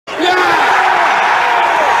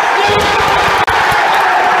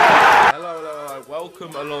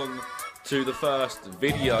welcome along to the first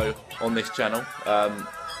video on this channel, and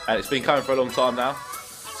it's been coming for a long time now.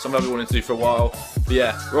 Something I've been wanting to do for a while. But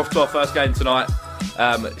yeah, we're off to our first game tonight.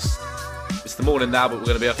 It's the morning now, but we're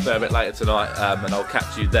going to be off there a bit later tonight, and I'll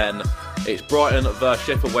catch you then. It's Brighton versus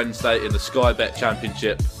Sheffield Wednesday in the Sky Bet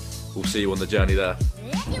Championship. We'll see you on the journey there.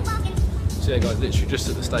 So yeah guys, literally just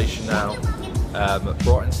at the station now.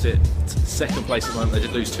 Brighton sit second place at the moment. They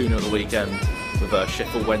did lose 2-0 at the weekend, with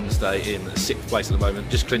Sheffield Wednesday in 6th place at the moment,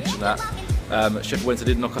 just clinching that. Sheffield Wednesday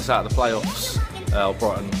did knock us out of the playoffs,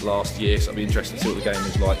 Brighton last year, so I'll be interested to see what the game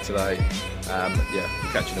is like today. Yeah,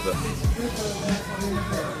 we'll catch you in a bit.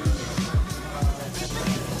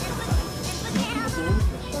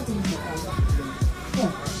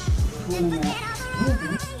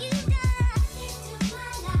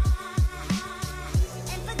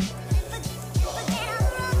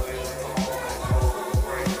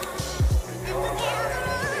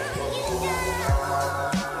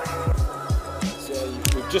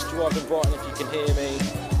 Just arrived in Brighton, if you can hear me.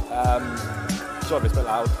 Sorry if it's a bit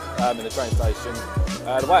loud, in the train station.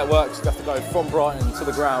 The way it works, you have to go from Brighton to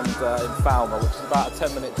the ground in Falmer, which is about a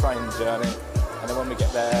 10-minute train journey. And then when we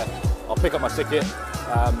get there, I'll pick up my ticket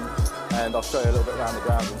and I'll show you a little bit around the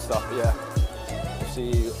ground and stuff. But yeah, I'll see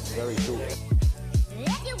you very shortly.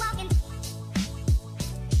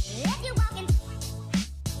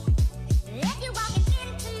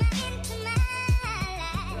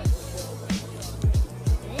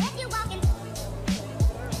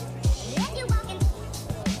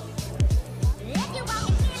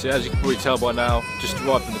 So as you can probably tell by now, just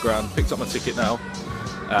arrived in the ground, picked up my ticket now.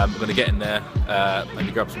 I'm going to get in there,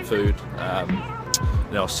 maybe grab some food,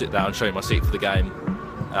 then I'll sit down and show you my seat for the game.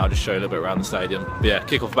 And I'll just show you a little bit around the stadium. But yeah,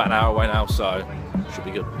 kick off about an hour away now, so should be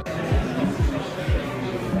good.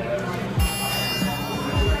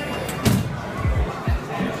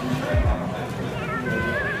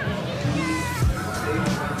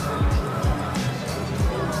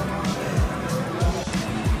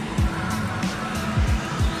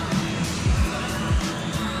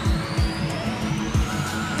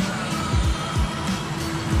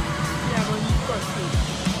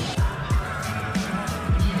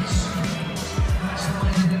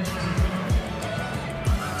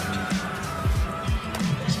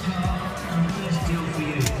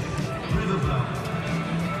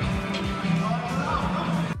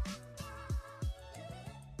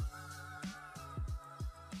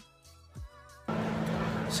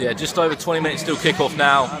 So yeah, just over 20 minutes till kick-off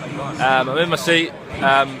now. I'm in my seat.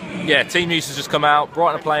 Yeah, team news has just come out.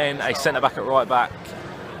 Brighton are playing a centre-back at right-back.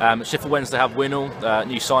 Sheffield Wednesday have Winnell,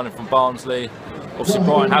 new signing from Barnsley. Obviously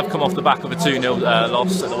Brighton have come off the back of a 2-0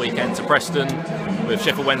 loss at the weekend to Preston, with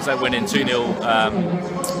Sheffield Wednesday winning 2-0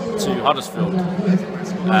 to Huddersfield.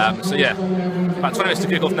 So yeah, about 20 minutes to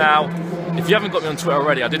kick-off now. If you haven't got me on Twitter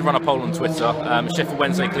already, I did run a poll on Twitter. Sheffield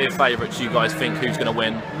Wednesday clear favourites. You guys think who's going to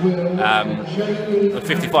win?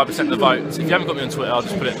 55% of the votes. If you haven't got me on Twitter, I'll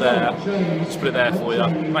just put it there. Just put it there for you.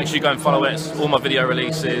 Make sure you go and follow it. It's all my video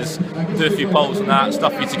releases. Do a few polls and that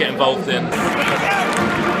stuff for you to get involved in.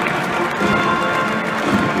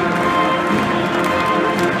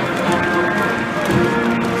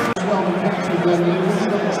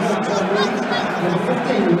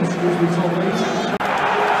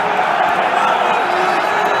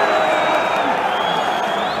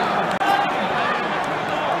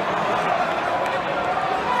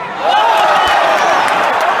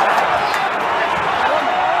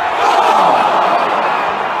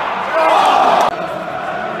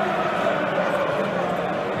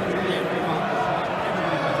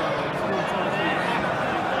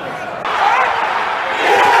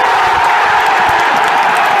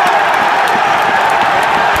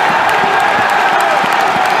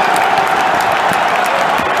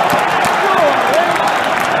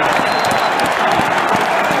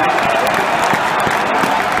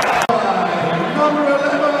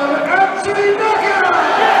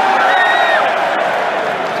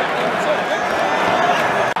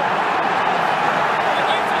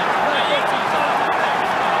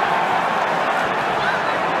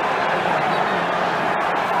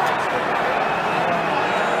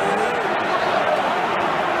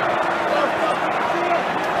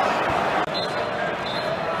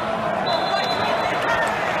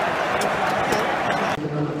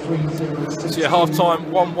 So yeah, half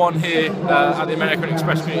time 1-1 here at the American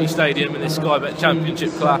Express Community Stadium in this Sky Bet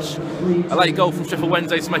Championship clash. A late goal from Sheffield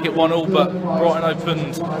Wednesday to make it 1-1, but Brighton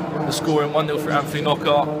opened the scoring 1-0 for Anthony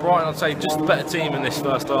Knockaert. Brighton, I'd say, just the better team in this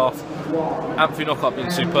first half. Anthony Knockaert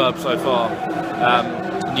been superb so far.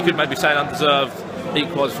 You could maybe say an undeserved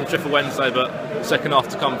equaliser from Sheffield Wednesday, but second half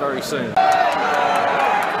to come very soon.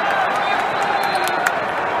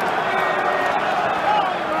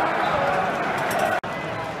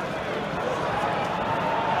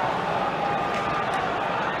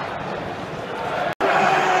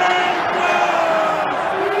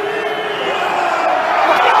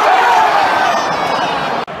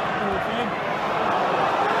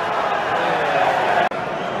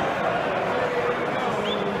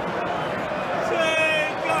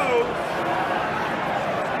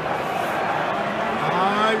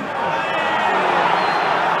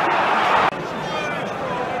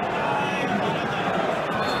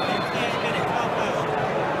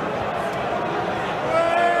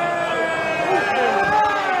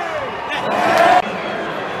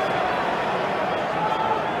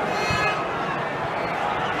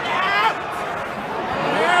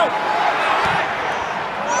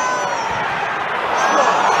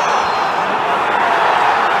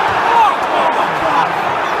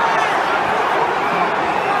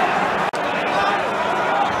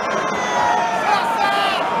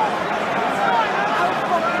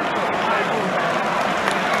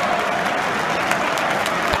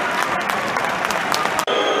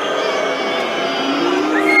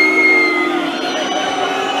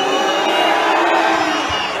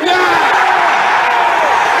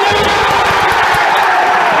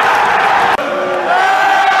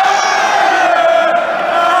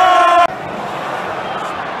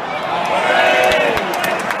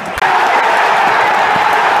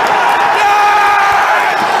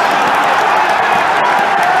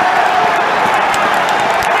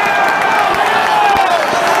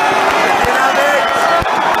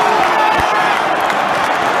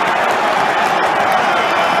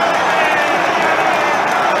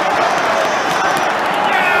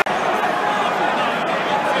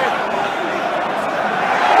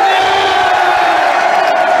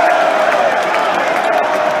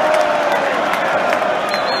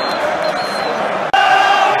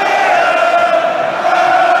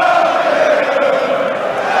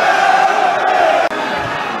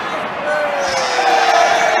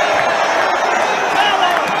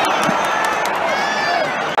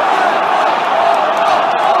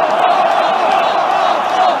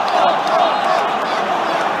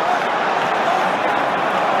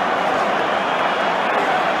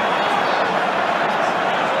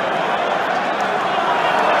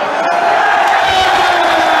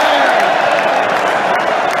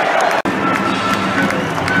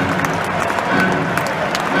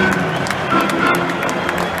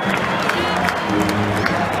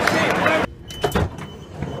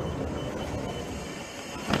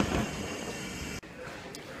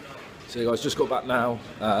 So you guys, just got back now.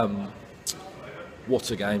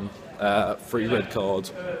 What a game. 3 red cards,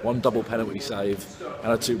 1 double penalty save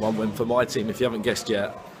and a 2-1 win for my team. If you haven't guessed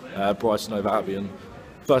yet, Brighton over Albion.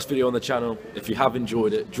 First video on the channel. If you have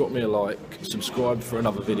enjoyed it, drop me a like, subscribe for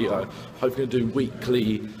another video. Hoping to do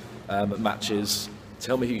weekly matches.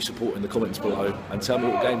 Tell me who you support in the comments below and tell me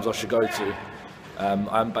what games I should go to.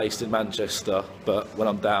 I'm based in Manchester, but when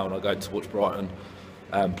I'm down I go to watch Brighton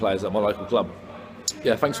players at my local club.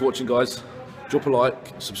 Yeah, thanks for watching guys. Drop a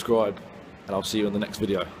like, subscribe, and I'll see you in the next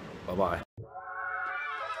video. Bye bye.